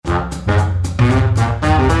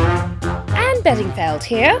Bedingfeld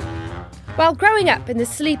here. While growing up in the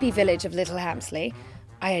sleepy village of Little Hampsley,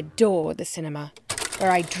 I adored the cinema, where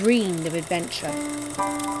I dreamed of adventure.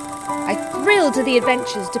 I thrilled to the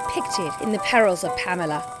adventures depicted in The Perils of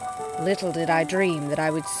Pamela. Little did I dream that I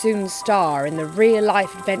would soon star in the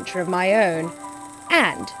real-life adventure of my own.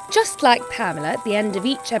 And, just like Pamela at the end of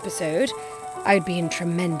each episode, I would be in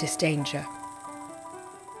tremendous danger.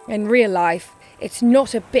 In real life, it's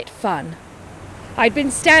not a bit fun. I'd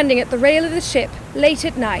been standing at the rail of the ship late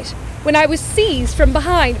at night when I was seized from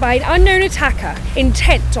behind by an unknown attacker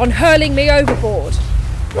intent on hurling me overboard.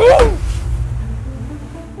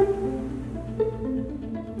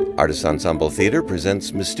 Artist Ensemble Theatre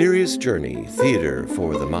presents Mysterious Journey, Theatre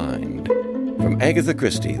for the Mind. From Agatha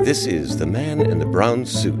Christie, this is The Man in the Brown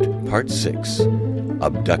Suit, Part 6,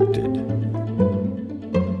 Abducted.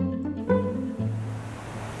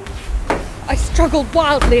 I struggled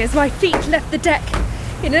wildly as my feet left the deck.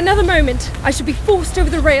 In another moment, I should be forced over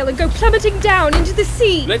the rail and go plummeting down into the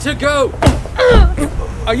sea. Let her go!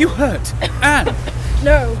 Are you hurt? Anne!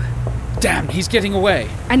 No. Damn, he's getting away.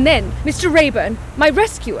 And then Mr. Rayburn, my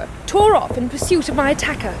rescuer, tore off in pursuit of my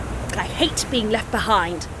attacker. I hate being left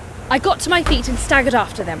behind. I got to my feet and staggered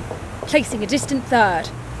after them, placing a distant third.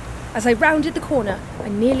 As I rounded the corner, I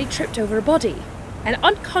nearly tripped over a body. An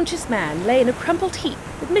unconscious man lay in a crumpled heap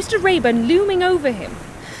with Mr. Rayburn looming over him.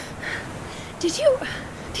 Did you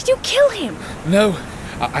kill him? No,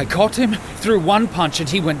 I caught him, threw one punch and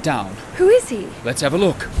he went down. Who is he? Let's have a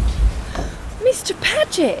look. Mr.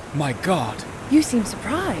 Paget! My God. You seem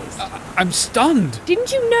surprised. I'm stunned.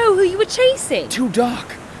 Didn't you know who you were chasing? Too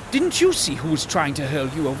dark. Didn't you see who was trying to hurl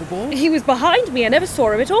you overboard? He was behind me. I never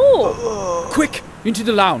saw him at all. Quick, into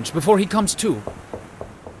the lounge before he comes to.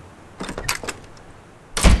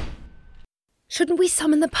 Shouldn't we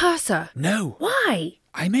summon the purser? No. Why?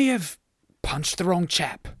 I may have punched the wrong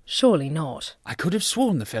chap. Surely not. I could have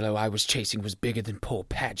sworn the fellow I was chasing was bigger than poor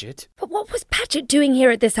Paget. But what was Paget doing here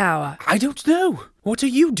at this hour? I don't know. What are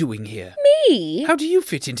you doing here? Me? How do you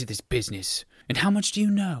fit into this business? And how much do you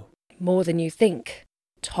know? More than you think,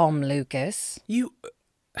 Tom Lucas.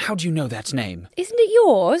 How do you know that name? Isn't it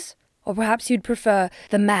yours? Or perhaps you'd prefer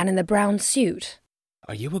the man in the brown suit?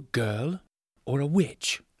 Are you a girl or a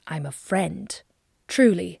witch? I'm a friend.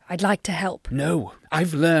 Truly, I'd like to help. No,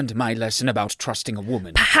 I've learned my lesson about trusting a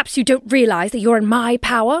woman. Perhaps you don't realise that you're in my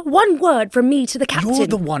power? One word from me to the captain. You're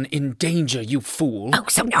the one in danger, you fool. Oh,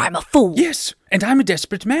 so now I'm a fool. Yes, and I'm a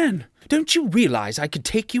desperate man. Don't you realise I could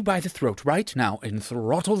take you by the throat right now and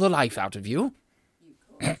throttle the life out of you?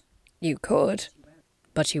 You could,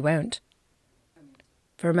 but you won't.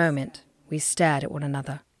 For a moment, we stared at one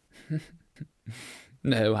another.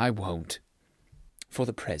 No, I won't. For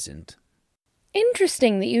the present.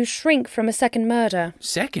 Interesting that you shrink from a second murder.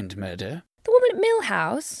 Second murder? The woman at Mill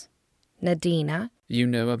House? Nadina. You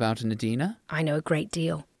know about Nadina? I know a great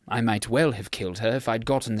deal. I might well have killed her if I'd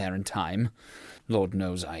gotten there in time. Lord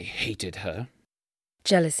knows I hated her.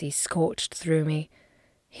 Jealousy scorched through me.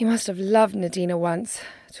 He must have loved Nadina once,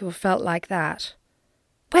 to have felt like that.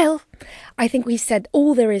 Well, I think we've said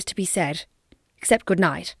all there is to be said. Except good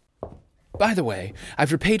night. By the way,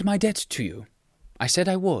 I've repaid my debt to you. I said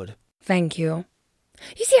I would. Thank you.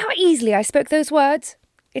 You see how easily I spoke those words?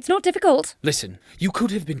 It's not difficult. Listen, you could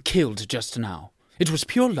have been killed just now. It was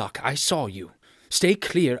pure luck I saw you. Stay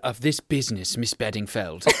clear of this business, Miss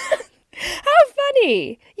Bedingfeld. How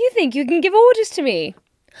funny! You think you can give orders to me.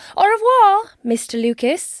 Au revoir, Mr.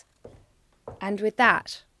 Lucas. And with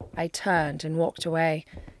that, I turned and walked away.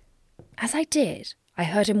 As I did, I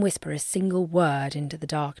heard him whisper a single word into the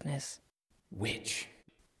darkness. Witch.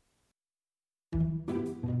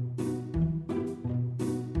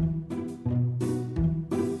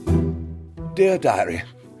 Dear Diary,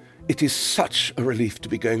 it is such a relief to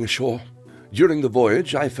be going ashore. During the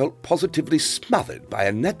voyage, I felt positively smothered by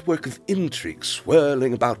a network of intrigue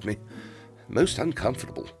swirling about me. Most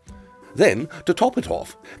uncomfortable. Then, to top it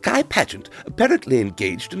off, Guy Paget apparently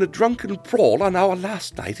engaged in a drunken brawl on our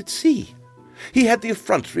last night at sea. He had the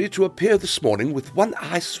effrontery to appear this morning with one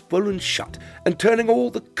eye swollen shut and turning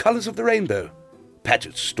all the colours of the rainbow.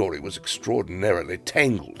 Paget's story was extraordinarily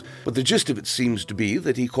tangled, but the gist of it seems to be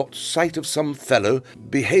that he caught sight of some fellow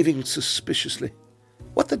behaving suspiciously.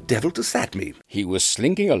 What the devil does that mean? He was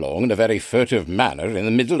slinking along in a very furtive manner in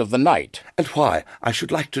the middle of the night. And why, I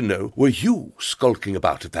should like to know, were you skulking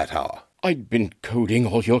about at that hour? I'd been coding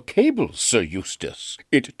all your cables, Sir Eustace.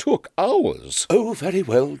 It took hours. Oh, very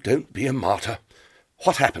well, don't be a martyr.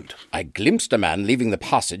 What happened? I glimpsed a man leaving the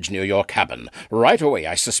passage near your cabin. Right away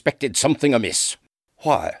I suspected something amiss.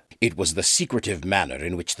 Why? It was the secretive manner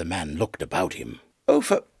in which the man looked about him. Oh,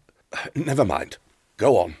 never mind.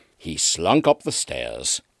 Go on. He slunk up the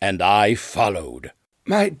stairs, and I followed.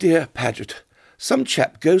 My dear Paget, some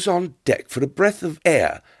chap goes on deck for a breath of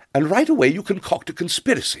air, and right away you concoct a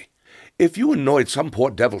conspiracy. If you annoyed some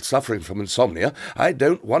poor devil suffering from insomnia, I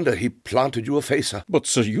don't wonder he planted you a facer. But,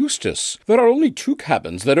 Sir Eustace, there are only 2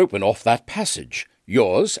 cabins that open off that passage.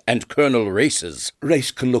 Yours and Colonel Race's.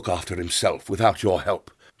 Race can look after himself without your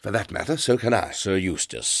help. For that matter, so can I. Sir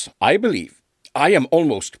Eustace, I am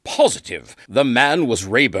almost positive the man was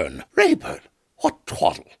Rayburn. Rayburn? What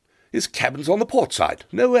twaddle? His cabin's on the port side,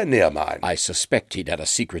 nowhere near mine. I suspect he'd had a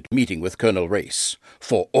secret meeting with Colonel Race.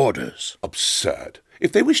 For orders. Absurd.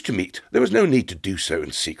 If they wished to meet, there was no need to do so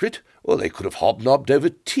in secret, or they could have hobnobbed over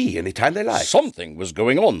tea any time they liked. Something was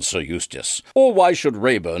going on, Sir Eustace, or why should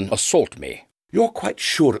Rayburn assault me? You're quite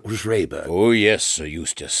sure it was Rayburn? Oh, yes, Sir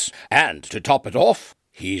Eustace. And to top it off,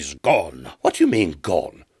 he's gone. What do you mean,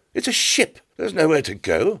 gone? It's a ship. There's nowhere to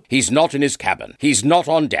go. He's not in his cabin. He's not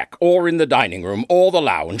on deck, or in the dining room, or the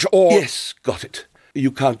lounge, or... Yes, got it.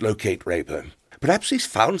 You can't locate Rayburn. Perhaps he's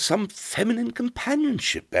found some feminine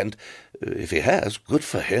companionship, and if he has, good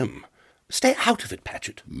for him. Stay out of it,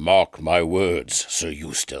 Paget. Mark my words, Sir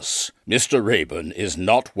Eustace. Mr. Rayburn is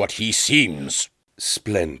not what he seems.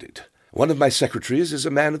 Splendid. One of my secretaries is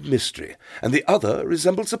a man of mystery, and the other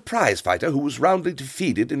resembles a prize-fighter who was roundly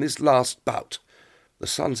defeated in his last bout. The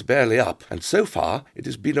sun's barely up, and so far it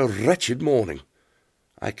has been a wretched morning.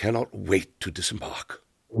 I cannot wait to disembark.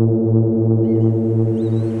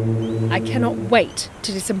 I cannot wait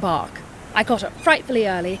to disembark. I got up frightfully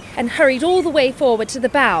early and hurried all the way forward to the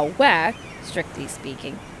bow where, strictly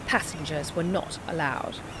speaking, passengers were not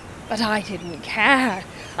allowed. But I didn't care.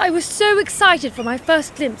 I was so excited for my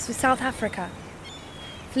first glimpse of South Africa.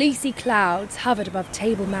 Fleecy clouds hovered above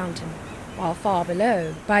Table Mountain, while far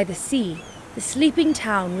below, by the sea, the sleeping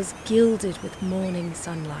town was gilded with morning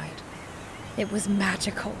sunlight. It was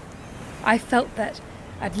magical. I felt that,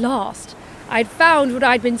 at last, I'd found what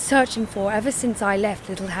I'd been searching for ever since I left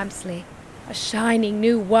Little Hampsley, a shining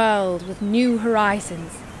new world with new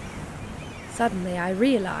horizons. Suddenly I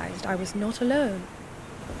realized I was not alone.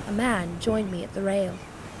 A man joined me at the rail.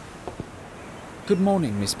 Good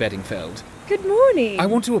morning, Miss Bedingfeld. Good morning. I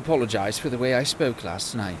want to apologize for the way I spoke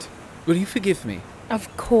last night. Will you forgive me?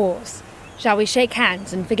 Of course. Shall we shake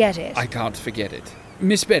hands and forget it? I can't forget it.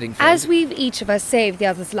 Miss Bedingfeld. As we've each of us saved the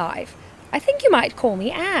other's life, I think you might call me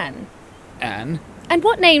Anne. Anne? And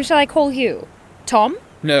what name shall I call you? Tom?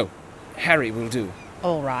 No. Harry will do.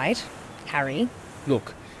 All right. Harry.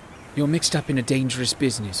 Look, you're mixed up in a dangerous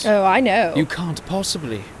business. Oh, I know. You can't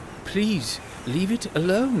possibly. Please, leave it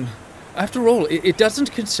alone. After all, it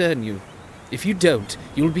doesn't concern you. If you don't,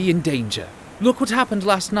 you'll be in danger. Look what happened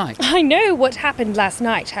last night. I know what happened last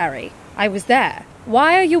night, Harry. I was there.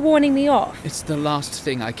 Why are you warning me off? It's the last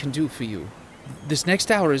thing I can do for you. This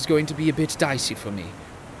next hour is going to be a bit dicey for me.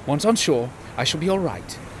 Once on shore, I shall be all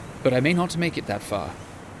right, but I may not make it that far.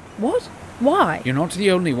 What? Why? You're not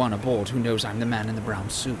the only one aboard who knows I'm the man in the brown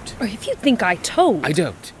suit. Or if you think I told... I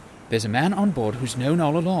don't. There's a man on board who's known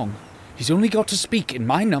all along. He's only got to speak and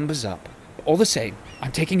my number's up. All the same,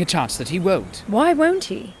 I'm taking a chance that he won't. Why won't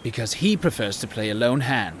he? Because he prefers to play a lone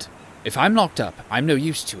hand. If I'm locked up, I'm no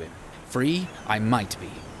use to him. Free, I might be.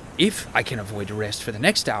 If I can avoid arrest for the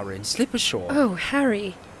next hour and slip ashore... Oh,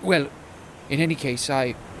 Harry. Well, in any case,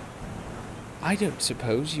 I don't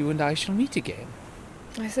suppose you and I shall meet again.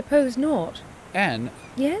 I suppose not. Anne?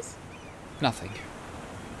 Yes? Nothing.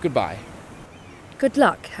 Goodbye. Good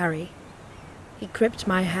luck, Harry. He gripped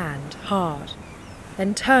my hand hard,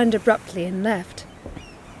 then turned abruptly and left.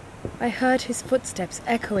 I heard his footsteps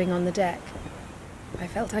echoing on the deck. I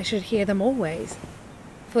felt I should hear them always.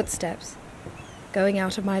 Footsteps, going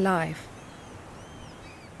out of my life.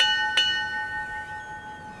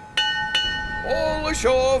 All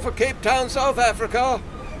ashore for Cape Town, South Africa.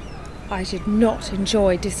 I did not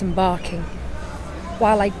enjoy disembarking.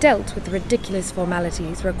 While I dealt with the ridiculous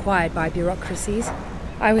formalities required by bureaucracies,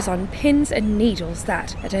 I was on pins and needles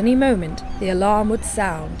that, at any moment, the alarm would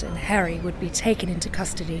sound and Harry would be taken into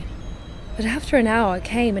custody. But after an hour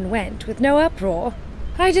came and went with no uproar,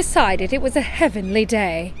 I decided it was a heavenly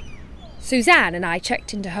day. Suzanne and I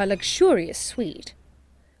checked into her luxurious suite.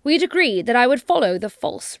 We'd agreed that I would follow the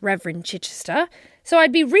false Reverend Chichester, so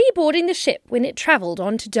I'd be reboarding the ship when it travelled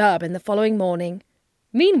on to Durban the following morning.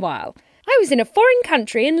 Meanwhile, I was in a foreign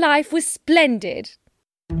country and life was splendid.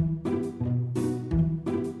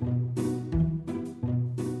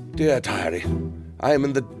 Dear diary, I am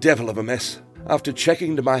in the devil of a mess. After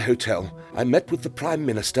checking into my hotel, I met with the Prime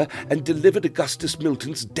Minister and delivered Augustus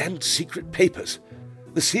Milton's damned secret papers.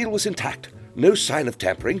 The seal was intact, no sign of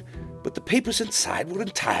tampering, but the papers inside were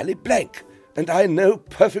entirely blank. and I know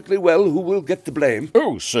perfectly well who will get the blame.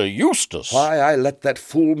 Oh, Sir Eustace! Why I let that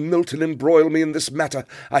fool Milton embroil me in this matter,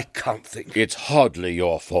 I can't think. It's hardly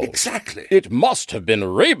your fault. Exactly. It must have been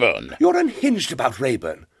Rayburn. You're unhinged about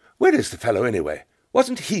Rayburn. Where is the fellow, anyway?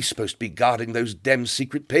 Wasn't he supposed to be guarding those damn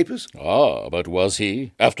secret papers? Ah, but was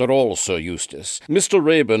he? After all, Sir Eustace, Mr.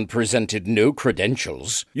 Rayburn presented no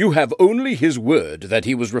credentials. You have only his word that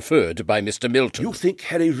he was referred by Mr. Milton. You think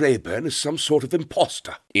Harry Rayburn is some sort of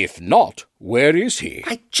impostor? If not, where is he?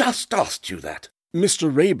 I just asked you that.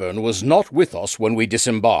 Mr. Rayburn was not with us when we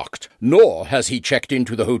disembarked, nor has he checked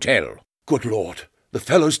into the hotel. Good Lord, the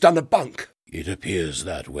fellow's done a bunk. It appears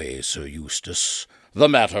that way, Sir Eustace. The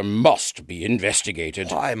matter must be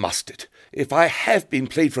investigated. Why must it? If I have been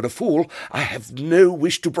played for a fool, I have no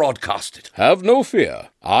wish to broadcast it. Have no fear.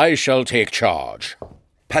 I shall take charge.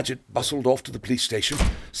 Paget bustled off to the police station,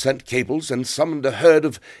 sent cables, and summoned a herd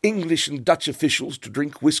of English and Dutch officials to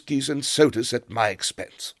drink whiskies and sodas at my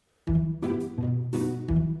expense.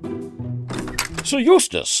 Sir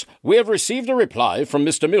Eustace, we have received a reply from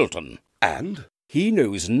Mr. Milton. And? He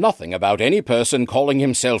knows nothing about any person calling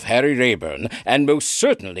himself Harry Rayburn, and most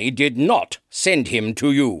certainly did not send him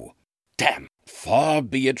to you. Damn! Far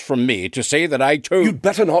be it from me to say that I told— You'd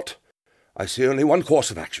better not. I see only one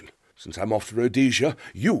course of action. Since I'm off to Rhodesia,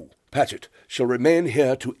 you, Paget, shall remain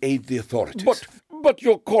here to aid the authorities. But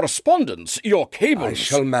your correspondence, your cables— I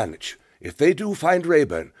shall manage. If they do find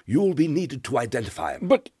Rayburn, you'll be needed to identify him.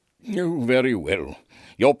 But— oh, very well.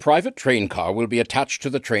 Your private train car will be attached to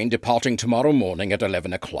the train departing tomorrow morning at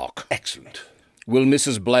 11 o'clock. Excellent. Will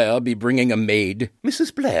Mrs. Blair be bringing a maid?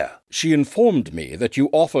 Mrs. Blair? She informed me that you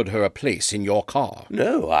offered her a place in your car.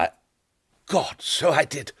 No, God, so I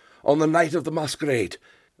did, on the night of the masquerade.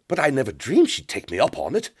 But I never dreamed she'd take me up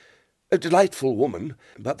on it. A delightful woman,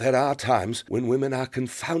 but there are times when women are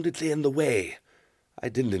confoundedly in the way. I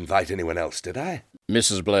didn't invite anyone else, did I?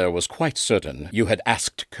 Mrs. Blair was quite certain you had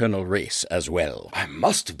asked Colonel Race as well. I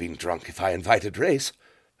must have been drunk if I invited Race.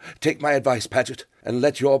 Take my advice, Paget, and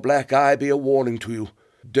let your black eye be a warning to you.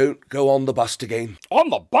 Don't go on the bust again. On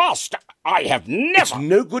the bust? I have never— It's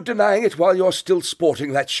no good denying it while you're still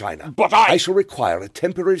sporting that shiner. But I shall require a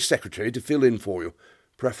temporary secretary to fill in for you,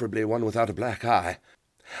 preferably one without a black eye.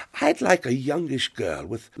 I'd like a youngish girl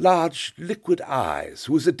with large, liquid eyes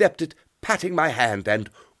who is adept at patting my hand and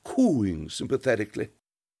cooing sympathetically.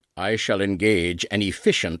 I shall engage an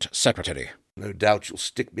efficient secretary. No doubt you'll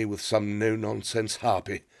stick me with some no-nonsense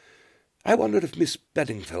harpy. I wonder if Miss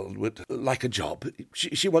Bedingfeld would like a job.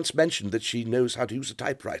 She once mentioned that she knows how to use a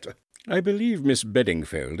typewriter. I believe Miss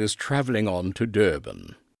Bedingfeld is travelling on to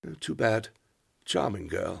Durban. Too bad. Charming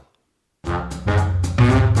girl.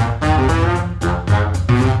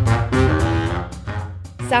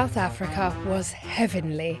 South Africa was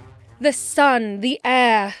heavenly. The sun, the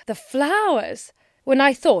air, the flowers. When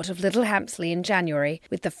I thought of Little Hampsley in January,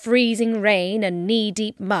 with the freezing rain and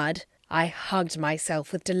knee-deep mud, I hugged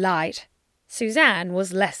myself with delight. Suzanne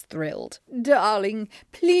was less thrilled. Darling,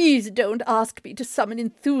 please don't ask me to summon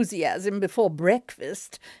enthusiasm before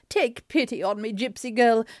breakfast. Take pity on me, gypsy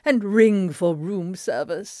girl, and ring for room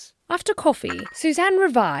service. After coffee, Suzanne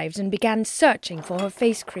revived and began searching for her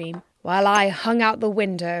face cream, while I hung out the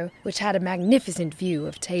window, which had a magnificent view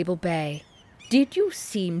of Table Bay. Did you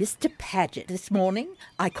see Mr. Paget this morning?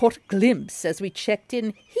 I caught a glimpse as we checked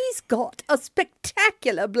in. He's got a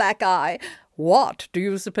spectacular black eye. What do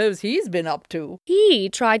you suppose he's been up to? He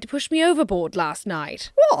tried to push me overboard last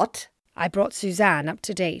night. What? I brought Suzanne up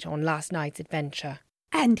to date on last night's adventure.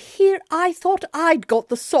 And here I thought I'd got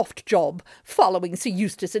the soft job, following Sir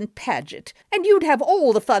Eustace and Paget, and you'd have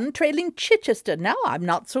all the fun trailing Chichester. Now I'm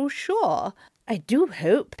not so sure. I do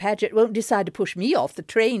hope Paget won't decide to push me off the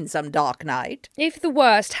train some dark night. If the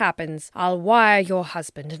worst happens, I'll wire your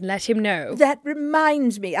husband and let him know. That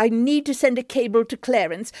reminds me, I need to send a cable to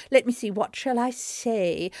Clarence. Let me see, what shall I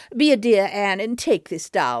say? Be a dear, Anne, and take this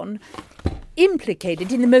down.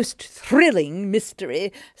 Implicated in the most thrilling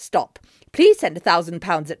mystery. Stop. Please send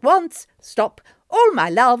 £1,000 at once. Stop. All my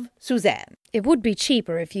love, Suzanne. It would be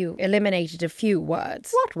cheaper if you eliminated a few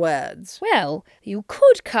words. What words? Well, you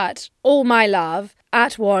could cut all my love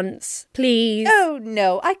at once, please. Oh,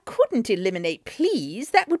 no, I couldn't eliminate please.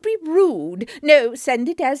 That would be rude. No, send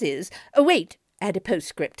it as is. Oh, wait, add a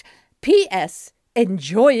postscript. P.S.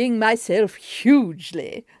 Enjoying myself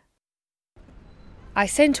hugely. I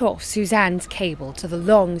sent off Suzanne's cable to the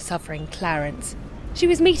long-suffering Clarence. She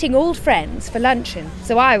was meeting old friends for luncheon,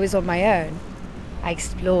 so I was on my own. I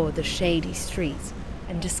explored the shady streets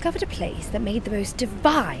and discovered a place that made the most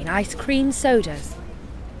divine ice cream sodas.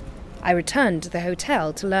 I returned to the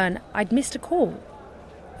hotel to learn I'd missed a call.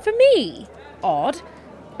 For me? Odd.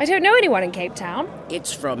 I don't know anyone in Cape Town.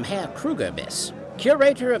 It's from Herr Kruger, miss,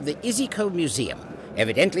 curator of the Iziko Museum.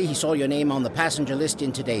 Evidently, he saw your name on the passenger list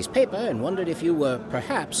in today's paper and wondered if you were,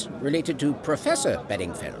 perhaps, related to Professor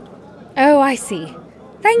Bedingfeld. Oh, I see.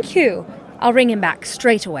 Thank you. I'll ring him back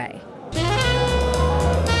straight away.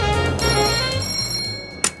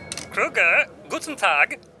 Kruger, guten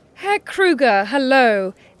Tag. Herr Kruger,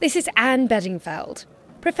 hello. This is Anne Bedingfeld.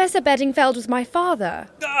 Professor Bedingfeld was my father.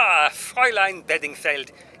 Ah, Fräulein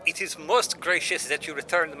Bedingfeld. It is most gracious that you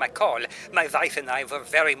returned my call. My wife and I were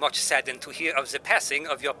very much saddened to hear of the passing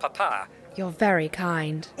of your papa. You're very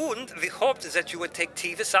kind. And we hoped that you would take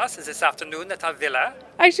tea with us this afternoon at our villa.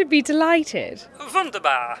 I should be delighted.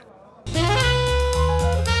 Wunderbar.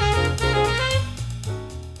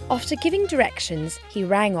 After giving directions, he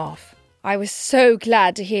rang off. I was so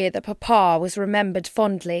glad to hear that Papa was remembered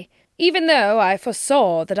fondly, even though I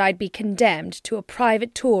foresaw that I'd be condemned to a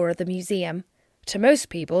private tour of the museum. To most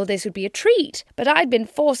people, this would be a treat, but I'd been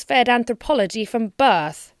force-fed anthropology from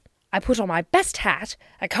birth. I put on my best hat,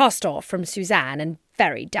 a cast-off from Suzanne and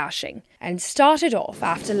very dashing, and started off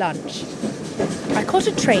after lunch. I caught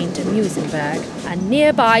a train to Musenberg, a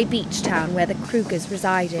nearby beach town where the Krugers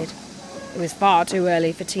resided. It was far too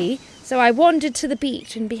early for tea, so I wandered to the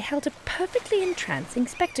beach and beheld a perfectly entrancing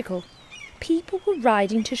spectacle. People were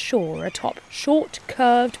riding to shore atop short,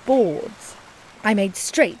 curved boards. I made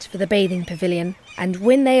straight for the bathing pavilion, and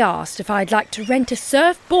when they asked if I'd like to rent a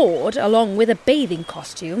surfboard along with a bathing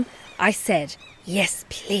costume, I said, yes,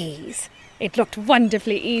 please. It looked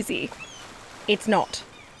wonderfully easy. It's not.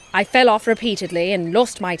 I fell off repeatedly and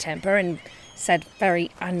lost my temper and said very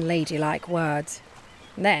unladylike words.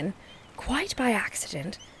 Then, quite by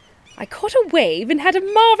accident, I caught a wave and had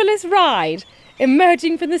a marvellous ride,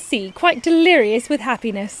 emerging from the sea quite delirious with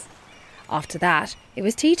happiness. After that, it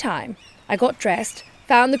was tea time. I got dressed,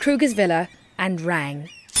 found the Krugers' villa, and rang.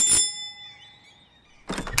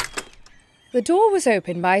 The door was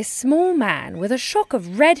opened by a small man with a shock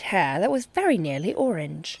of red hair that was very nearly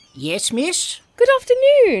orange. Yes, miss? Good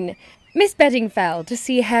afternoon. Miss Bedingfeld to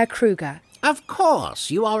see Herr Kruger. Of course,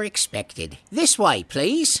 you are expected. This way,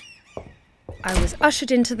 please. I was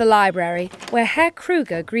ushered into the library, where Herr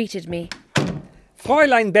Kruger greeted me.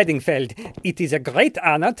 Fräulein Bedingfeld, it is a great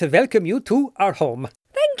honor to welcome you to our home.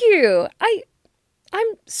 Thank you. I'm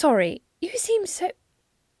sorry. You seem so...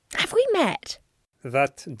 Have we met?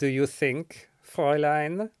 What do you think,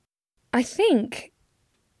 Fräulein? I think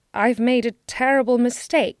I've made a terrible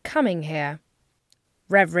mistake coming here.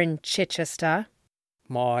 Reverend Chichester.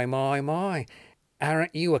 My.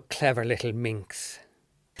 Aren't you a clever little minx?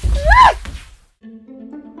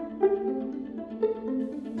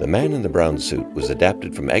 The Man in the Brown Suit was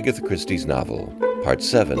adapted from Agatha Christie's novel. Part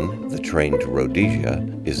 7, The Train to Rhodesia,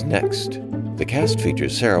 is next. The cast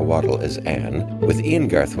features Sarah Waddle as Anne, with Ian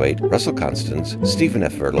Garthwaite, Russell Constance, Stephen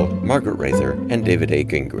F. Vertle, Margaret Rather, and David A.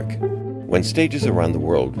 Gingrich. When stages around the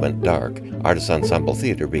world went dark, Artis Ensemble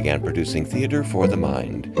Theatre began producing theatre for the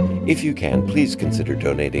mind. If you can, please consider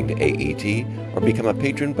donating to AET or become a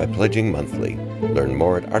patron by pledging monthly. Learn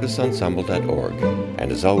more at artisensemble.org.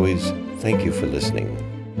 And as always, thank you for listening.